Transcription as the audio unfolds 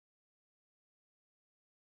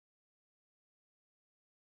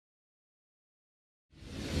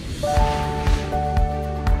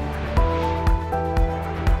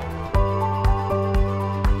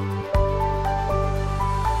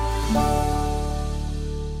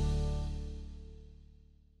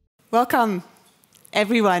Welcome,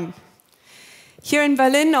 everyone. Here in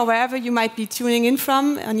Berlin, or wherever you might be tuning in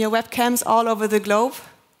from, on your webcams all over the globe,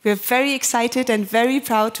 we're very excited and very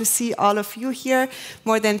proud to see all of you here,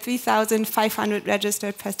 more than 3,500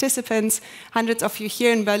 registered participants, hundreds of you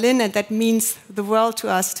here in Berlin, and that means the world to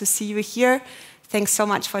us to see you here. Thanks so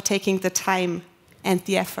much for taking the time and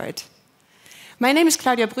the effort. My name is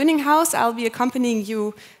Claudia Brüninghaus. I'll be accompanying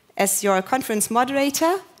you as your conference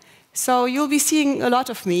moderator. So you'll be seeing a lot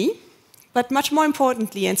of me, but much more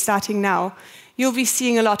importantly, and starting now, you'll be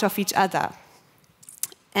seeing a lot of each other.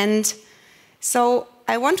 And so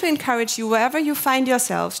I want to encourage you, wherever you find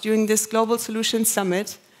yourselves during this Global Solutions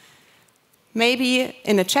Summit, maybe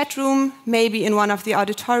in a chat room, maybe in one of the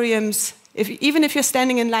auditoriums, even if you're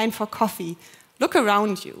standing in line for coffee, look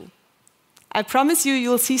around you. I promise you,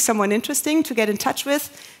 you'll see someone interesting to get in touch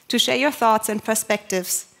with, to share your thoughts and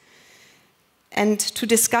perspectives, and to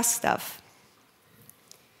discuss stuff.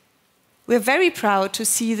 We're very proud to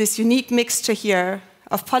see this unique mixture here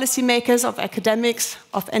of policymakers, of academics,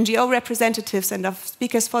 of NGO representatives, and of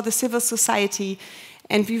speakers for the civil society.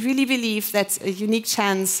 And we really believe that's a unique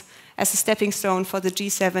chance as a stepping stone for the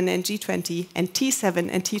G7 and G20 and T7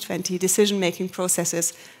 and T20 decision-making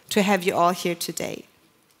processes to have you all here today.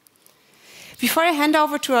 Before I hand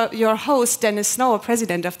over to your host, Dennis Snow,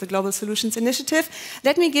 President of the Global Solutions Initiative,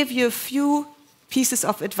 let me give you a few pieces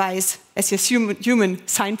of advice as your human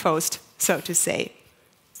signpost, so to say.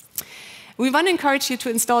 We want to encourage you to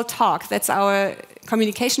install Talk. That's our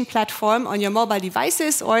communication platform on your mobile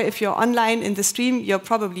devices, or if you're online in the stream, you're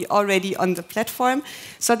probably already on the platform.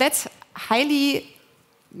 So that's highly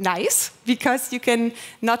nice, because you can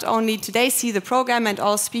not only today see the program and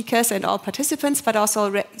all speakers and all participants, but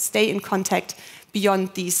also stay in contact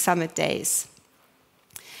beyond these summit days.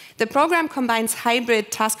 The program combines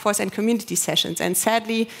hybrid task force and community sessions, and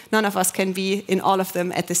sadly, none of us can be in all of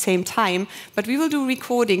them at the same time, but we will do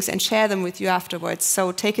recordings and share them with you afterwards,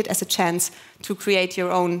 so take it as a chance to create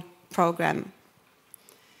your own program.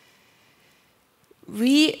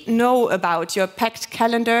 We know about your packed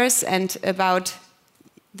calendars and about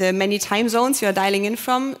the many time zones you're dialing in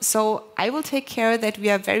from, so I will take care that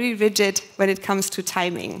we are very rigid when it comes to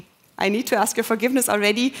timing. I need to ask your forgiveness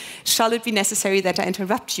already. Shall it be necessary that I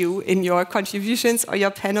interrupt you in your contributions or your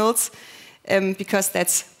panels? Because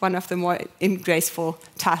that's one of the more ungraceful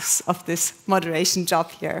tasks of this moderation job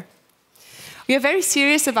here. We are very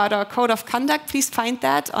serious about our code of conduct. Please find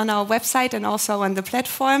that on our website and also on the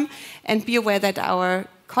platform. And be aware that our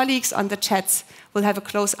colleagues on the chats will have a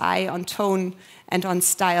close eye on tone and on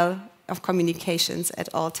style of communications at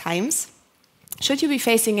all times. Should you be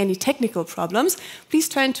facing any technical problems, please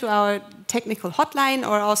turn to our technical hotline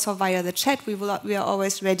or also via the chat. We are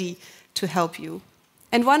always ready to help you.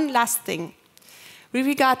 And one last thing. We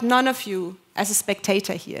regard none of you as a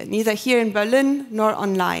spectator here, neither here in Berlin nor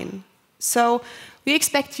online. So we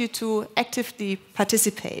expect you to actively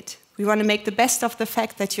participate. We want to make the best of the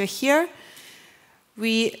fact that you're here.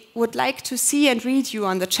 We would like to see and read you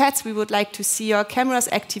on the chats. We would like to see your cameras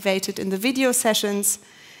activated in the video sessions.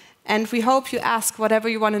 And we hope you ask whatever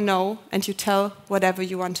you want to know and you tell whatever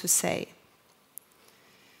you want to say.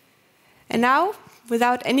 And now,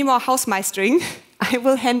 without any more housemeistering, I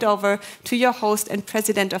will hand over to your host and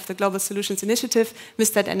President of the Global Solutions Initiative,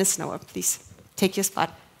 Mr. Dennis Snow. Please take your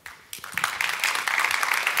spot.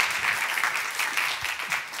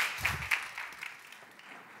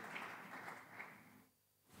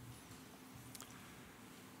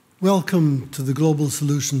 Welcome to the Global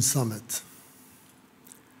Solutions Summit.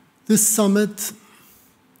 This summit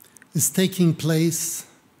is taking place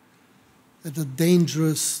at a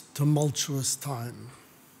dangerous, tumultuous time.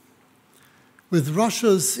 With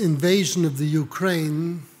Russia's invasion of the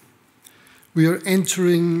Ukraine, we are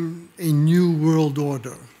entering a new world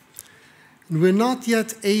order. And we're not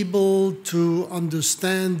yet able to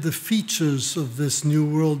understand the features of this new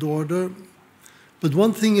world order, but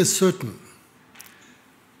one thing is certain.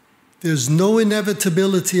 There's no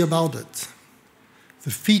inevitability about it. The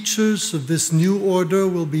features of this new order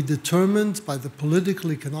will be determined by the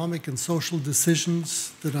political, economic, and social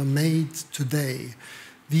decisions that are made today.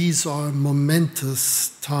 These are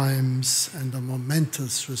momentous times and a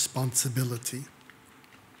momentous responsibility.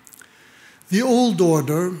 The old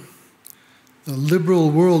order, the liberal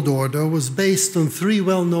world order, was based on three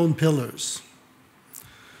well-known pillars.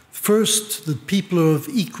 First, that people are of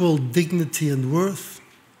equal dignity and worth.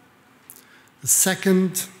 The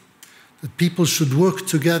second, that people should work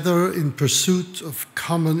together in pursuit of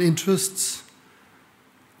common interests.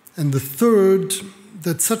 And the third,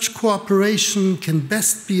 that such cooperation can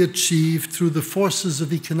best be achieved through the forces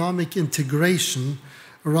of economic integration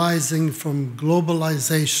arising from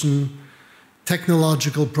globalization,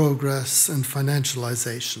 technological progress, and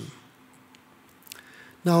financialization.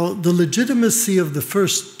 Now, the legitimacy of the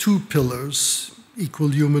first two pillars, equal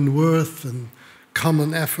human worth and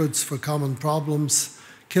common efforts for common problems,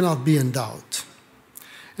 cannot be in doubt.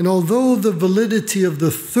 And although the validity of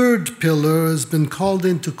the third pillar has been called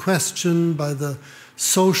into question by the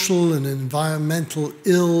social and environmental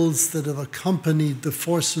ills that have accompanied the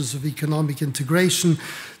forces of economic integration,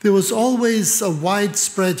 there was always a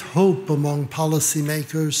widespread hope among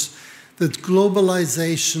policymakers that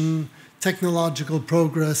globalization, technological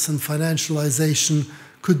progress, and financialization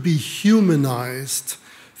could be humanized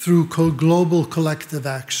through global collective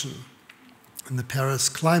action. And the Paris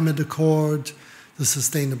Climate Accord, the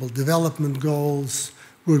Sustainable Development Goals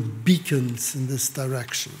were beacons in this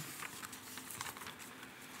direction.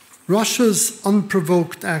 Russia's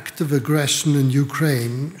unprovoked act of aggression in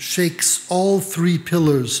Ukraine shakes all three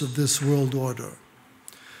pillars of this world order.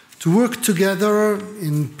 To work together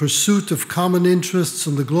in pursuit of common interests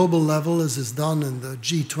on the global level, as is done in the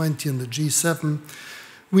G20 and the G7,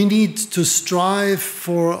 we need to strive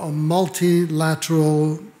for a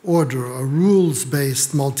multilateral order, a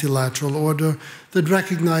rules-based multilateral order that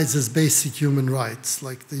recognizes basic human rights,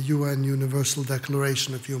 like the UN Universal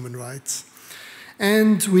Declaration of Human Rights.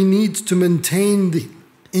 And we need to maintain the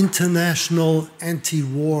international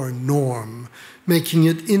anti-war norm, making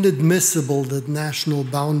it inadmissible that national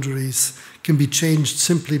boundaries can be changed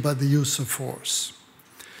simply by the use of force.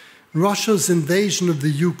 Russia's invasion of the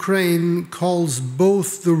Ukraine calls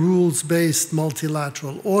both the rules-based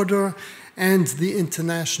multilateral order and the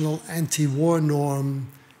international anti-war norm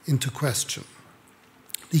into question.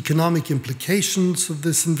 The economic implications of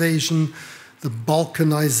this invasion, the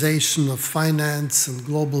balkanization of finance and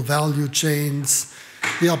global value chains,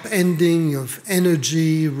 the upending of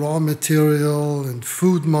energy, raw material, and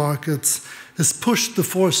food markets has pushed the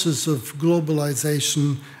forces of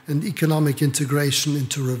globalization and economic integration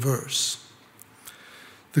into reverse.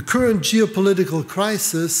 The current geopolitical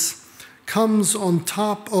crisis comes on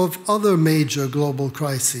top of other major global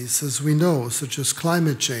crises, as we know, such as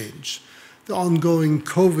climate change, the ongoing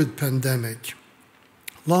COVID pandemic,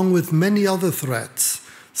 along with many other threats,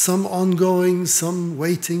 some ongoing, some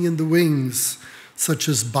waiting in the wings, such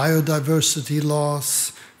as biodiversity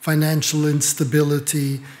loss, financial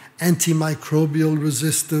instability, antimicrobial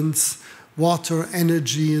resistance, water,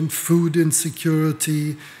 energy, and food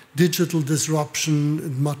insecurity, digital disruption,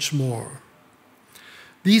 and much more.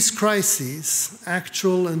 These crises,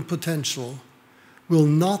 actual and potential, will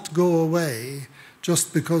not go away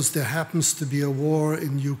just because there happens to be a war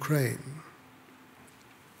in Ukraine.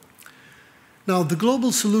 Now, the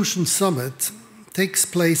Global Solutions Summit takes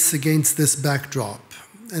place against this backdrop,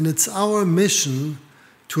 and it's our mission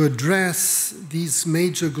to address these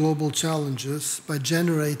major global challenges by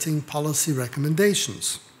generating policy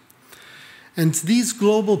recommendations. And these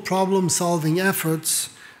global problem-solving efforts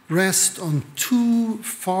rest on two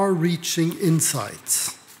far-reaching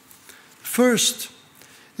insights. First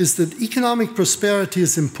is that economic prosperity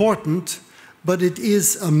is important, but it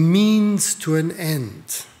is a means to an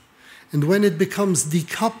end. And when it becomes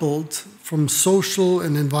decoupled from social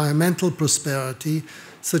and environmental prosperity,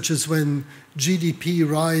 such as when GDP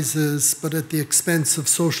rises but at the expense of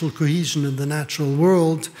social cohesion in the natural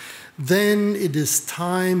world, then it is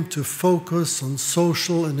time to focus on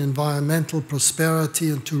social and environmental prosperity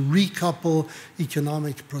and to recouple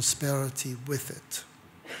economic prosperity with it.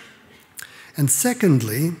 And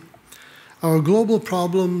secondly, our global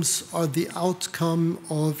problems are the outcome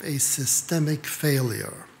of a systemic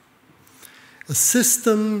failure. A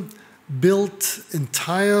system built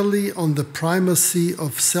entirely on the primacy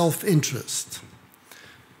of self-interest.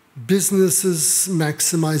 Businesses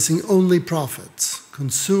maximizing only profits,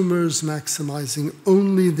 consumers maximizing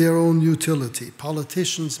only their own utility,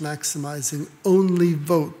 politicians maximizing only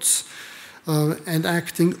votes, and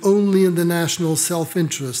acting only in the national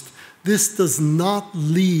self-interest. This does not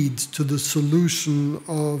lead to the solution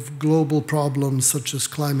of global problems such as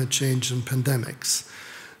climate change and pandemics,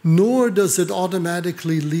 nor does it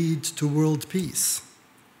automatically lead to world peace.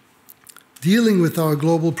 Dealing with our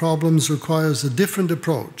global problems requires a different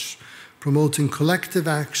approach, promoting collective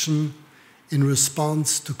action in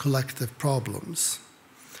response to collective problems.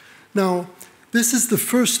 Now, this is the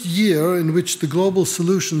first year in which the Global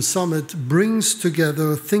Solutions Summit brings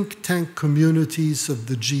together think tank communities of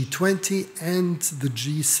the G20 and the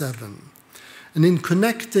G7. And in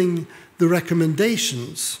connecting the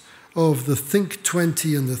recommendations of the Think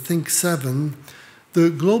 20 and the Think 7, the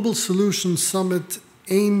Global Solutions Summit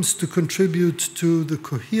aims to contribute to the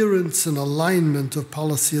coherence and alignment of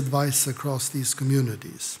policy advice across these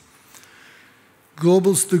communities.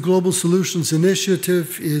 The Global Solutions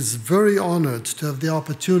Initiative is very honored to have the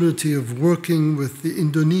opportunity of working with the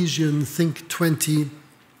Indonesian Think 20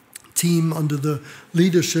 team under the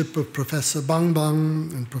leadership of Professor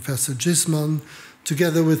Bangbang and Professor Jisman,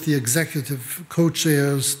 together with the executive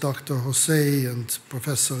co-chairs, Dr. Jose and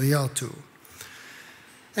Professor Riatu.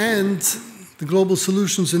 And the Global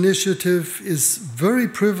Solutions Initiative is very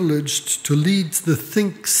privileged to lead the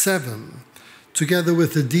Think 7, together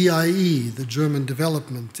with the DIE, the German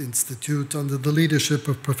Development Institute, under the leadership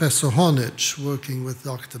of Professor Honich, working with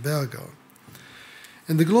Dr. Berger.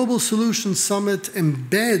 And the Global Solutions Summit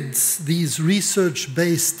embeds these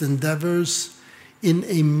research-based endeavors in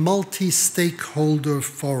a multi-stakeholder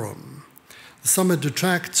forum. The summit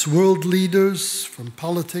attracts world leaders from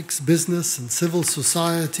politics, business, and civil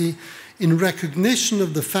society in recognition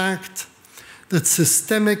of the fact that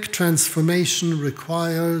systemic transformation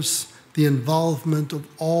requires the involvement of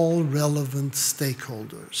all relevant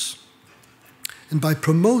stakeholders. And by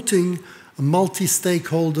promoting a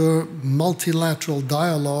multi-stakeholder, multilateral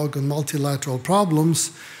dialogue on multilateral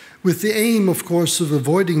problems, with the aim, of course, of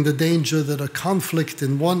avoiding the danger that a conflict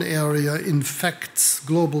in one area infects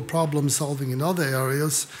global problem solving in other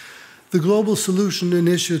areas, the Global Solution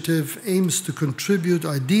Initiative aims to contribute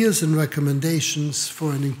ideas and recommendations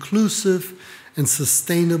for an inclusive and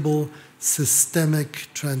sustainable systemic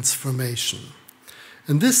transformation.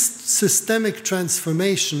 And this systemic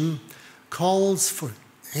transformation calls for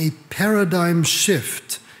a paradigm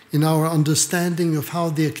shift in our understanding of how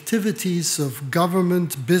the activities of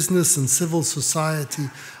government, business, and civil society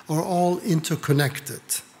are all interconnected.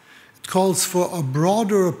 It calls for a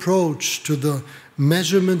broader approach to the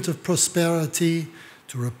measurement of prosperity,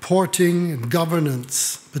 to reporting and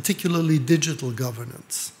governance, particularly digital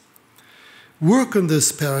governance. Work on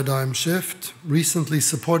this paradigm shift, recently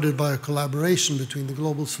supported by a collaboration between the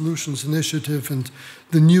Global Solutions Initiative and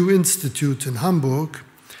the New Institute in Hamburg,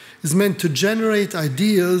 is meant to generate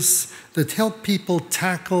ideas that help people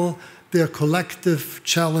tackle their collective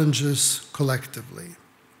challenges collectively.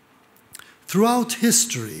 Throughout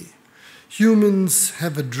history, humans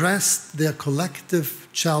have addressed their collective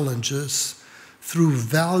challenges through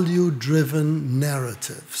value-driven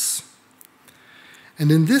narratives.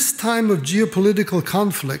 And in this time of geopolitical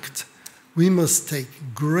conflict, we must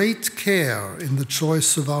take great care in the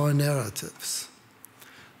choice of our narratives.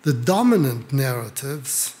 The dominant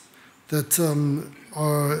narratives that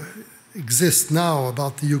exist now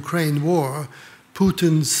about the Ukraine war,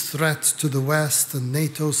 Putin's threat to the West and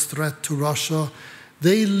NATO's threat to Russia,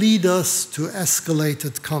 they lead us to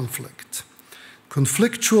escalated conflict.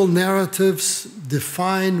 Conflictual narratives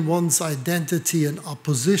define one's identity in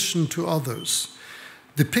opposition to others,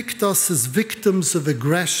 depict us as victims of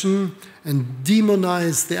aggression, and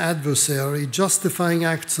demonize the adversary, justifying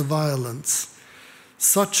acts of violence.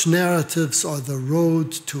 Such narratives are the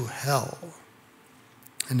road to hell.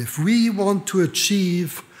 And if we want to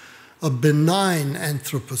achieve a benign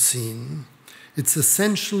Anthropocene, it's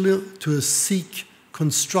essential to seek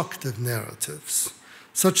constructive narratives.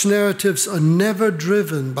 Such narratives are never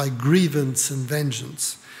driven by grievance and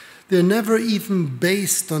vengeance. They're never even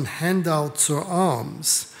based on handouts or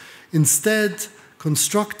arms. Instead,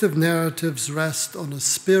 constructive narratives rest on a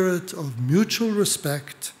spirit of mutual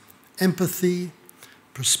respect, empathy,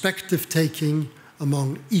 perspective-taking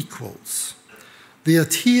among equals. They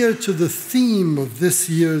adhere to the theme of this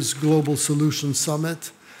year's Global Solutions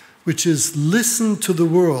Summit, which is Listen to the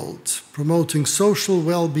World, promoting social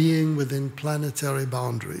well-being within planetary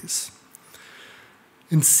boundaries.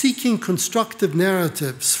 In seeking constructive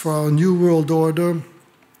narratives for our new world order,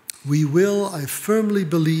 we will, I firmly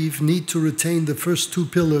believe, need to retain the first two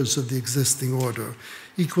pillars of the existing order,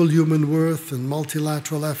 equal human worth and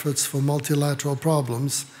multilateral efforts for multilateral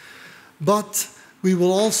problems. But we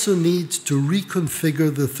will also need to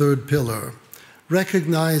reconfigure the third pillar,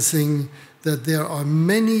 recognizing that there are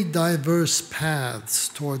many diverse paths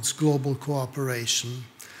towards global cooperation,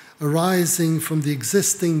 arising from the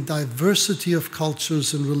existing diversity of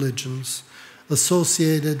cultures and religions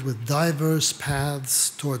associated with diverse paths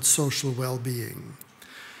towards social well-being.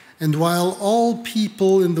 And while all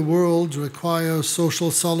people in the world require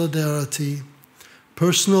social solidarity,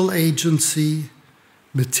 personal agency,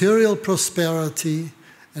 material prosperity,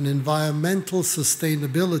 and environmental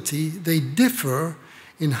sustainability, they differ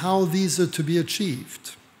in how these are to be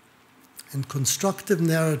achieved. And constructive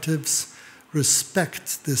narratives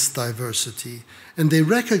respect this diversity, and they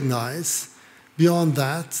recognize, beyond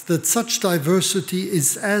that, that such diversity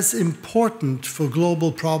is as important for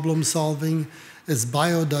global problem solving as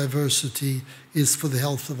biodiversity is for the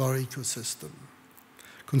health of our ecosystem.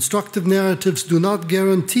 Constructive narratives do not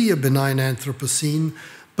guarantee a benign Anthropocene,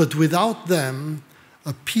 but without them,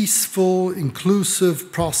 a peaceful,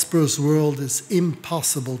 inclusive, prosperous world is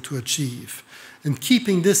impossible to achieve. And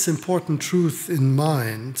keeping this important truth in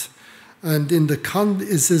mind, and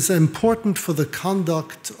is as important for the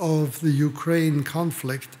conduct of the Ukraine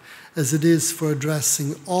conflict as it is for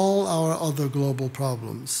addressing all our other global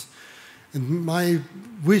problems. And my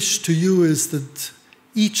wish to you is that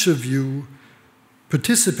each of you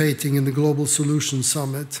participating in the Global Solutions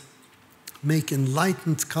Summit make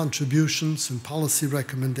enlightened contributions and policy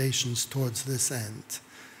recommendations towards this end.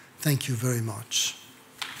 Thank you very much.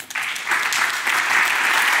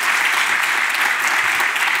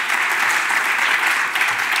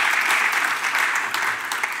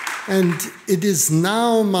 And it is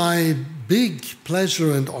now my big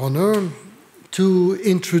pleasure and honor to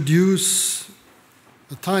introduce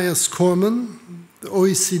Mathias Cormann, the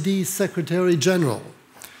OECD Secretary General,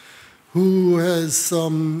 who has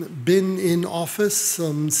been in office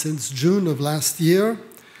since June of last year.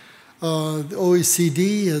 The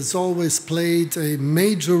OECD has always played a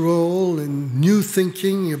major role in new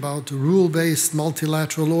thinking about a rule-based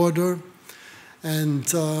multilateral order, and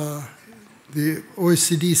the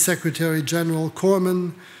OECD Secretary General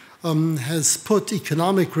Cormann has put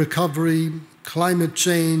economic recovery, climate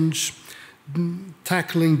change,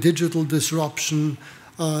 tackling digital disruption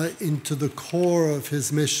into the core of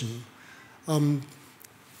his mission.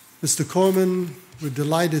 Mr. Cormann, we're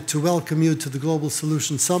delighted to welcome you to the Global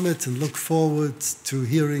Solutions Summit and look forward to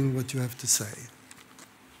hearing what you have to say.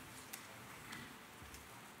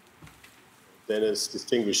 Dennis,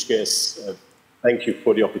 distinguished guests, thank you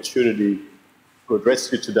for the opportunity to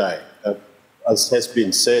address you today. As has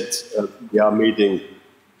been said, we are meeting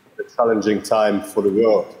a challenging time for the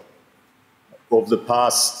world. Over the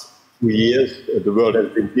past 2 years, the world has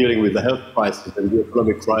been dealing with the health crisis and the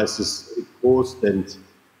economic crisis it caused, and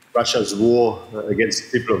Russia's war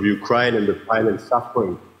against the people of Ukraine and the pain and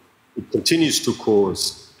suffering it continues to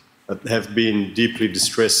cause have been deeply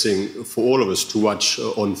distressing for all of us to watch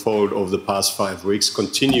unfold over the past 5 weeks,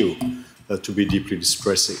 continue to be deeply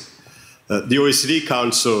distressing. The OECD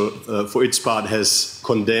Council, for its part, has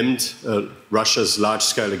condemned Russia's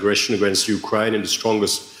large-scale aggression against Ukraine in the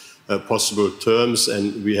strongest possible terms,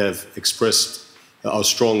 and we have expressed our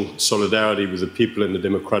strong solidarity with the people and the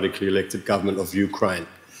democratically elected government of Ukraine.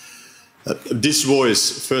 This war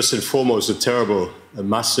is first and foremost a terrible,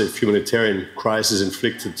 massive humanitarian crisis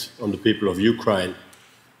inflicted on the people of Ukraine.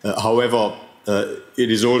 However, it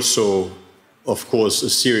is also, of course, a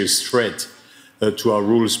serious threat to our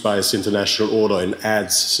rules-based international order and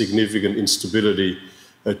adds significant instability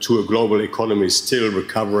to a global economy still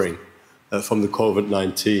recovering from the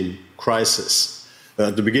COVID-19 crisis.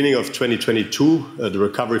 At the beginning of 2022, the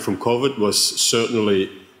recovery from COVID was certainly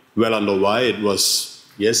well underway. It was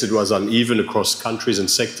uneven across countries and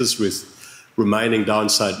sectors with remaining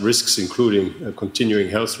downside risks, including continuing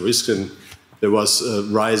health risks, and there was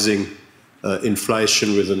rising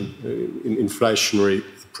inflation with an inflationary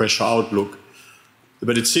pressure outlook.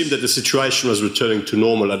 But it seemed that the situation was returning to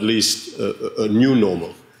normal, at least a new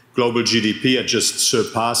normal. Global GDP had just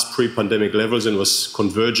surpassed pre-pandemic levels and was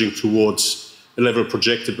converging towards a level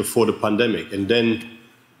projected before the pandemic. And then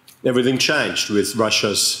everything changed with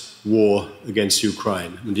Russia's war against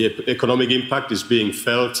Ukraine. And the economic impact is being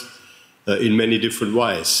felt in many different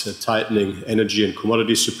ways, tightening energy and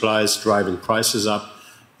commodity supplies, driving prices up,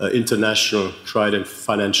 international trade and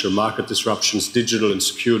financial market disruptions, digital and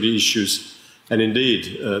security issues, and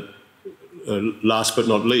indeed, last but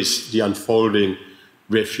not least, the unfolding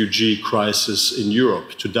refugee crisis in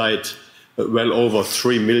Europe. To date, well over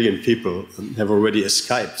 3 million people have already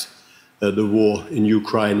escaped the war in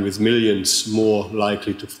Ukraine, with millions more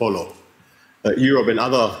likely to follow. Europe and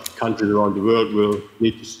other countries around the world will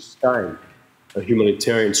need to sustain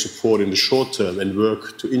humanitarian support in the short term and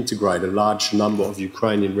work to integrate a large number of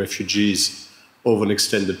Ukrainian refugees over an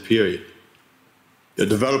extended period. The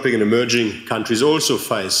developing and emerging countries also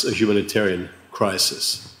face a humanitarian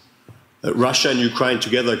crisis. Russia and Ukraine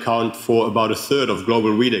together account for about a third of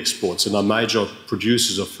global wheat exports and are major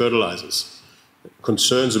producers of fertilizers.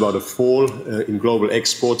 Concerns about a fall in global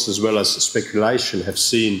exports as well as speculation have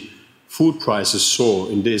seen food prices soar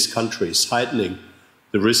in these countries, heightening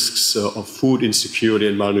the risks of food insecurity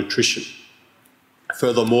and malnutrition.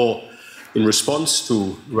 Furthermore, in response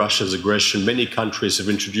to Russia's aggression, many countries have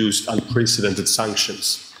introduced unprecedented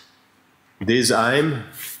sanctions. These aim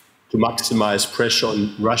to maximize pressure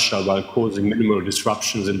on Russia while causing minimal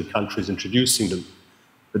disruptions in the countries introducing them,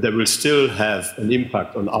 but they will still have an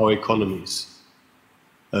impact on our economies.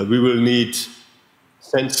 We will need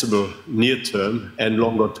sensible near-term and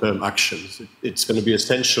longer-term actions. It's going to be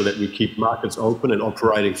essential that we keep markets open and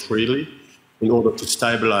operating freely in order to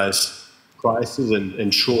stabilize prices and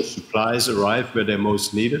ensure supplies arrive where they're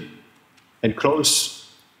most needed. And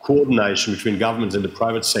close coordination between governments and the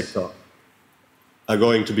private sector are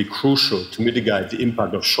going to be crucial to mitigate the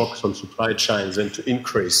impact of shocks on supply chains and to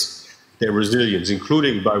increase their resilience,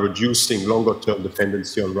 including by reducing longer-term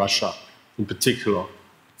dependency on Russia, in particular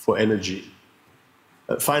for energy.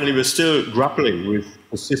 Finally, we're still grappling with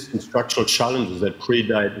persistent structural challenges that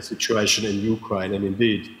predate the situation in Ukraine and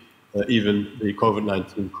indeed even the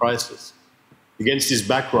COVID-19 crisis. Against this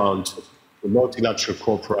background, the multilateral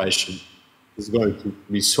cooperation is going to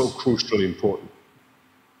be so crucially important.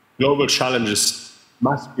 Global challenges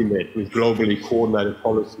must be met with globally coordinated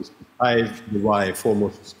policies to pave the way for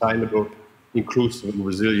more sustainable, inclusive and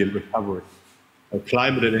resilient recovery.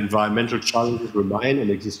 Climate and environmental challenges remain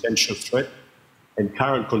an existential threat, and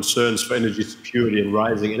current concerns for energy security and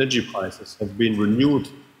rising energy prices have given renewed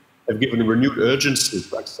urgency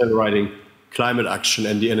to accelerating climate action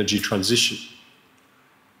and the energy transition.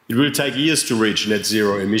 It will take years to reach net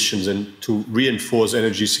zero emissions and to reinforce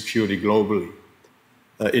energy security globally.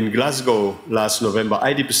 In Glasgow last November,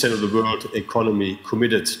 80% of the world economy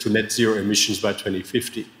committed to net zero emissions by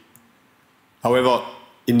 2050. However,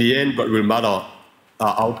 in the end, what will matter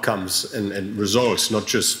are outcomes and results, not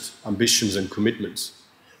just ambitions and commitments.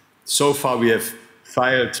 So far, we have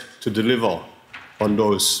failed to deliver on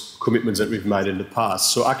those commitments that we've made in the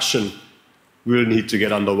past. So action will need to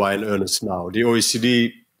get underway in earnest now. The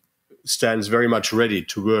OECD stands very much ready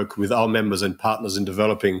to work with our members and partners in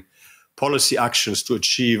developing policy actions to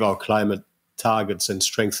achieve our climate targets and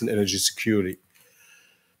strengthen energy security.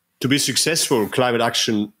 To be successful, climate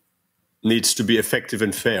action needs to be effective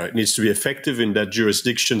and fair. It needs to be effective in that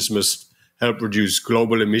jurisdictions must help reduce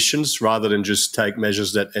global emissions rather than just take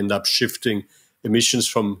measures that end up shifting emissions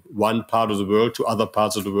from one part of the world to other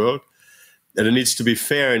parts of the world. And it needs to be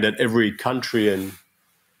fair in that every country and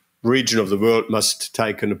region of the world must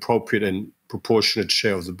take an appropriate and proportionate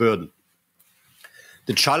share of the burden.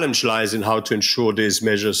 The challenge lies in how to ensure these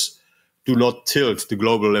measures do not tilt the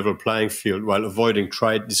global level playing field while avoiding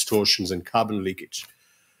trade distortions and carbon leakage.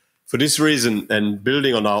 For this reason, and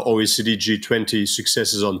building on our OECD G20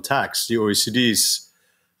 successes on tax, the OECD is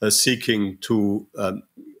seeking to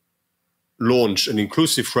launch an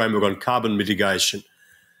inclusive framework on carbon mitigation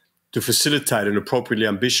to facilitate an appropriately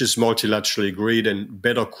ambitious, multilaterally agreed and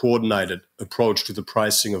better coordinated approach to the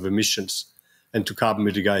pricing of emissions and to carbon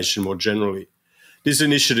mitigation more generally. This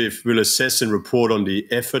initiative will assess and report on the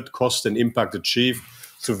effort, cost and impact achieved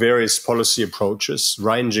through various policy approaches,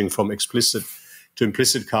 ranging from explicit to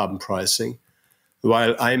implicit carbon pricing,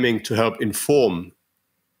 while aiming to help inform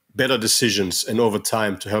better decisions and over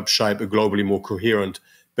time to help shape a globally more coherent,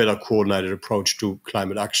 better coordinated approach to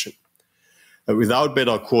climate action. Without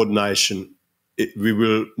better coordination, we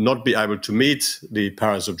will not be able to meet the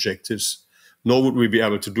Paris objectives, nor would we be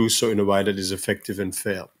able to do so in a way that is effective and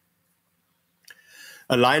fair.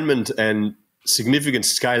 Alignment and significant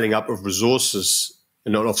scaling up of resources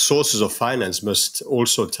and of sources of finance must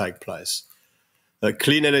also take place.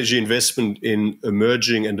 Clean energy investment in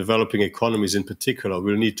emerging and developing economies in particular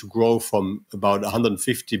will need to grow from about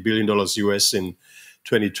 $150 billion US in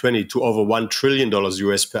 2020 to over $1 trillion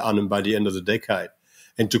US per annum by the end of the decade,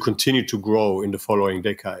 and to continue to grow in the following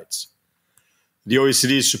decades. The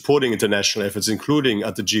OECD is supporting international efforts, including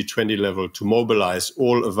at the G20 level, to mobilize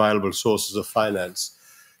all available sources of finance,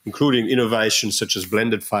 including innovations such as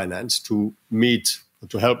blended finance, to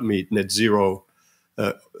help meet net zero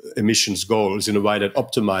emissions goals in a way that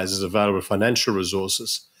optimizes available financial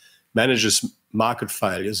resources, manages market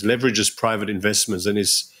failures, leverages private investments, and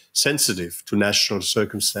is sensitive to national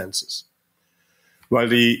circumstances. While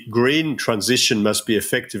the green transition must be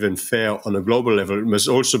effective and fair on a global level, it must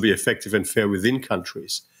also be effective and fair within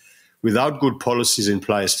countries. Without good policies in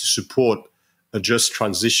place to support a just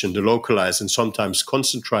transition, the localized and sometimes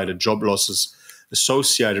concentrated job losses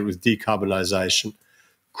associated with decarbonization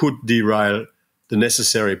could derail the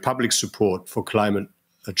necessary public support for climate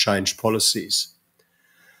change policies.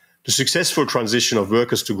 The successful transition of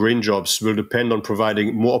workers to green jobs will depend on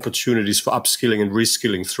providing more opportunities for upskilling and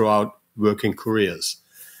reskilling throughout working careers.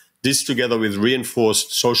 This, together with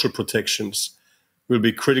reinforced social protections, will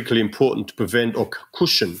be critically important to prevent or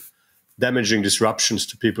cushion damaging disruptions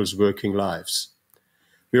to people's working lives.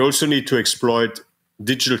 We also need to exploit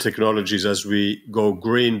digital technologies as we go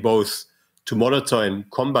green, both to monitor and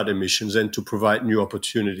combat emissions and to provide new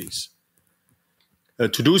opportunities.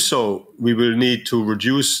 To do so, we will need to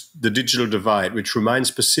reduce the digital divide, which remains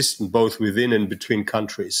persistent both within and between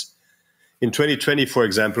countries. In 2020, for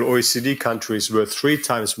example, OECD countries were 3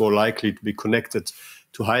 times more likely to be connected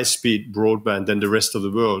to high-speed broadband than the rest of the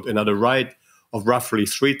world, and at a rate of roughly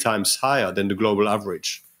 3 times higher than the global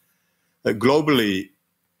average. Globally,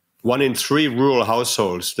 1 in 3 rural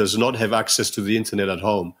households does not have access to the internet at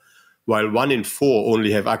home, while 1 in 4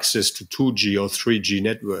 only have access to 2G or 3G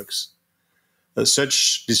networks.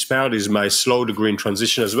 Such disparities may slow the green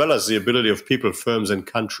transition, as well as the ability of people, firms and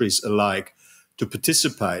countries alike to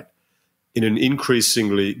participate in an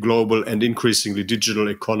increasingly global and increasingly digital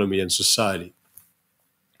economy and society.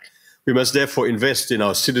 We must therefore invest in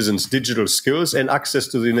our citizens' digital skills and access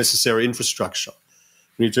to the necessary infrastructure.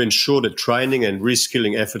 We need to ensure that training and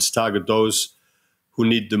reskilling efforts target those who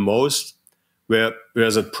need the most,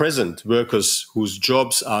 whereas at present, workers whose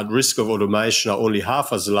jobs are at risk of automation are only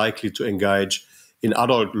half as likely to engage in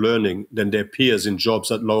adult learning than their peers in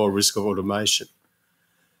jobs at lower risk of automation.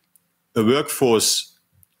 A workforce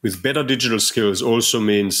with better digital skills also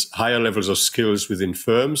means higher levels of skills within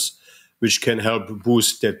firms, which can help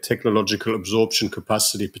boost their technological absorption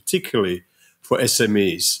capacity, particularly for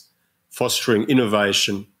SMEs, fostering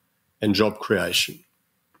innovation and job creation.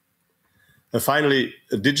 And finally,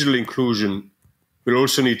 digital inclusion will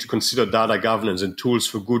also need to consider data governance and tools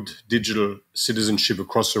for good digital citizenship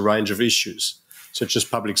across a range of issues, such as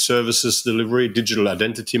public services delivery, digital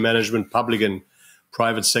identity management, public and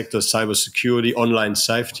private sector cybersecurity, online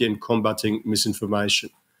safety, and combating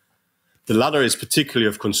misinformation. The latter is particularly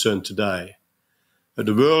of concern today.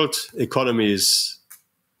 The world economy is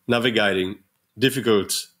navigating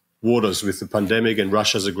difficult waters with the pandemic and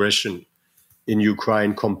Russia's aggression in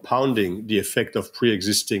Ukraine, compounding the effect of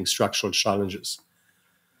pre-existing structural challenges.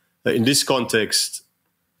 In this context,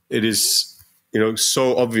 it is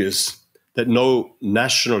so obvious that no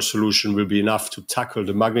national solution will be enough to tackle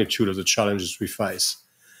the magnitude of the challenges we face.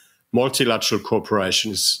 Multilateral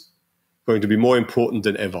cooperation is going to be more important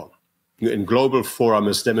than ever. And global fora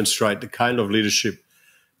must demonstrate the kind of leadership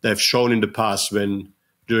they have shown in the past when,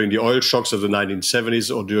 during the oil shocks of the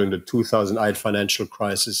 1970s or during the 2008 financial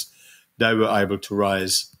crisis, they were able to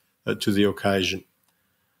rise to the occasion.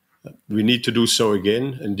 We need to do so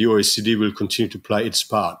again, and the OECD will continue to play its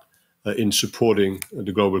part in supporting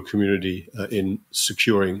the global community in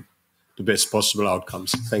securing the best possible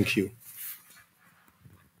outcomes. Thank you.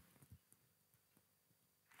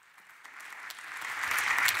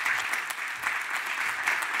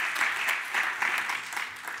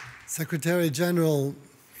 Secretary General,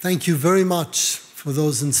 thank you very much for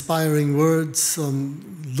those inspiring words.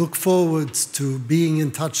 Look forward to being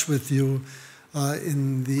in touch with you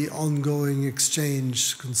in the ongoing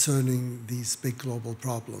exchange concerning these big global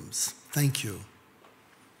problems. Thank you.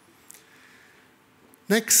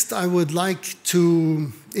 Next, I would like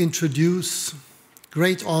to introduce,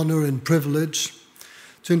 great honor and privilege,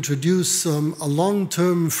 to introduce a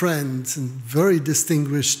long-term friend and very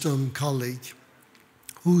distinguished colleague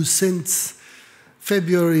who since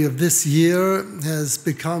February of this year has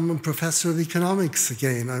become a professor of economics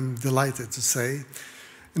again, I'm delighted to say,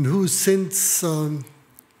 and who since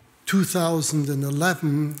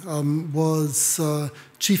 2011 was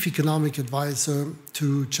chief economic advisor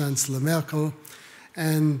to Chancellor Merkel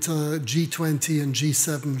and G20 and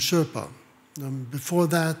G7 Sherpa. Before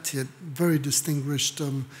that, he had a very distinguished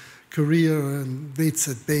career in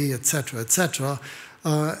WZB, etc., etc.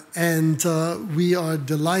 And we are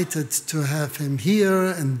delighted to have him here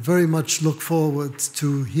and very much look forward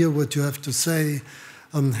to hear what you have to say.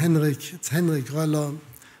 Henrik, it's Henrik Röller.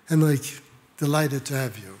 Henrik, delighted to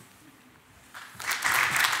have you.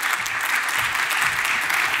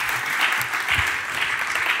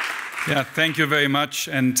 Yeah, thank you very much,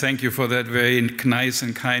 and thank you for that very nice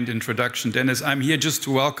and kind introduction, Dennis. I'm here just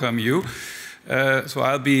to welcome you. So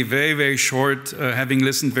I'll be very, very short, having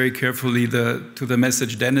listened very carefully to the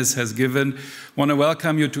message Dennis has given. I want to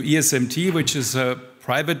welcome you to ESMT, which is a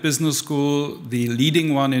private business school, the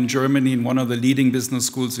leading one in Germany and one of the leading business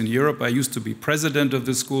schools in Europe. I used to be president of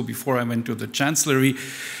the school before I went to the chancellery.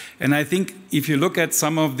 And I think if you look at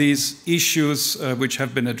some of these issues which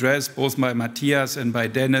have been addressed both by Mathias and by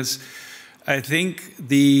Dennis, I think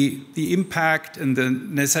the impact and the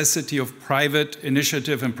necessity of private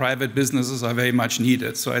initiative and private businesses are very much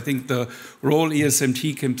needed. So I think the role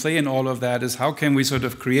ESMT can play in all of that is how can we sort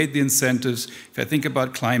of create the incentives. If I think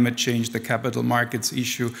about climate change, the capital markets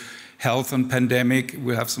issue, health and pandemic,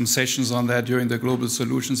 we'll have some sessions on that during the Global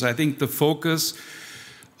Solutions. I think the focus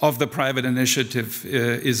of the private initiative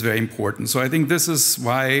is very important. So I think this is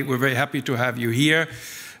why we're very happy to have you here.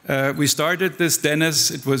 We started this, Dennis,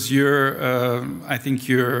 it was I think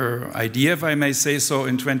your idea, if I may say so,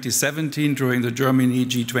 in 2017 during the Germany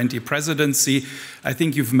G20 presidency. I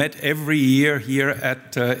think you've met every year here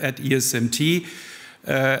at ESMT.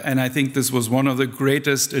 And I think this was one of the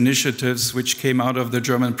greatest initiatives which came out of the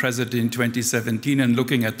German presidency in 2017. And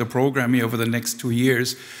looking at the program here over the next 2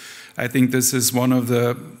 years, I think this is one of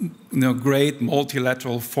the great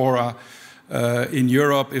multilateral fora in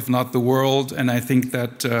Europe, if not the world. And I think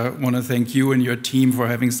that I want to thank you and your team for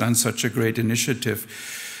having done such a great initiative.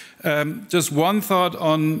 Just one thought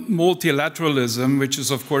on multilateralism, which is,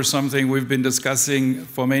 of course, something we've been discussing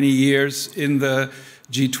for many years in the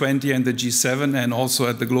G20 and the G7 and also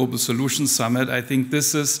at the Global Solutions Summit. I think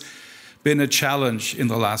this has been a challenge in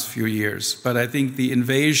the last few years. But I think the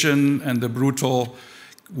invasion and the brutal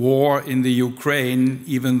war in the Ukraine,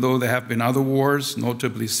 even though there have been other wars,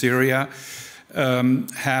 notably Syria,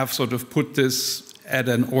 have sort of put this at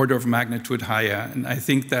an order of magnitude higher. And I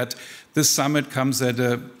think that this summit comes at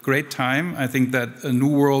a great time. I think that a new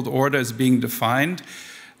world order is being defined.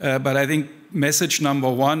 But I think message number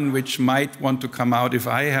one, which might want to come out, if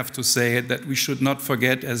I have to say it, that we should not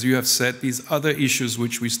forget, as you have said, these other issues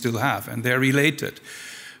which we still have, and they're related,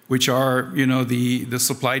 which are, the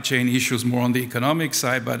supply chain issues more on the economic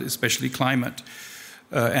side, but especially climate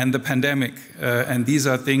and the pandemic. And these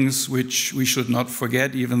are things which we should not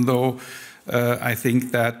forget, even though I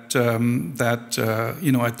think that,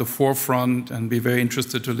 at the forefront, and be very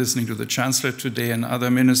interested to listening to the Chancellor today and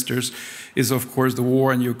other ministers, is, of course, the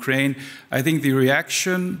war in Ukraine. I think the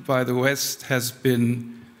reaction by the West has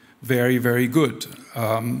been very, very good.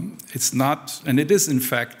 It's not, and it is, in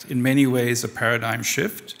fact, in many ways, a paradigm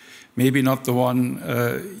shift. Maybe not the one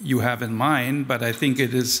you have in mind, but I think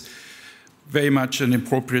it is very much an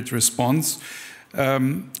appropriate response.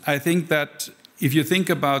 I think that if you think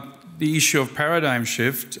about the issue of paradigm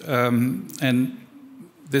shift, and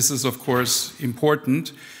this is, of course,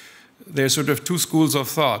 important, there's sort of two schools of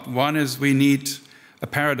thought. One is we need a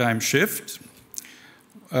paradigm shift.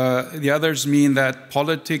 The others mean that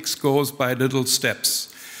politics goes by little steps.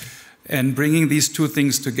 And bringing these two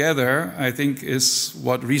things together, I think, is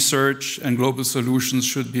what research and global solutions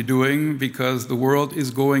should be doing, because the world is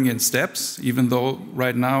going in steps, even though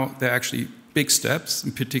right now they're actually big steps,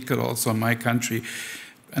 in particular also in my country.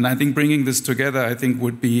 And I think bringing this together, I think,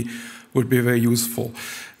 would be very useful.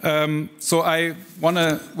 So I want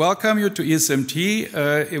to welcome you to ESMT.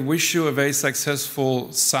 I wish you a very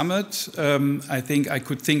successful summit. I think I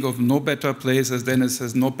could think of no better place, as Dennis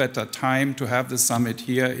says, no better time to have the summit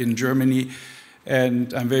here in Germany.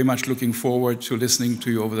 And I'm very much looking forward to listening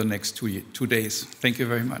to you over the next 2 days. Thank you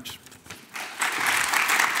very much.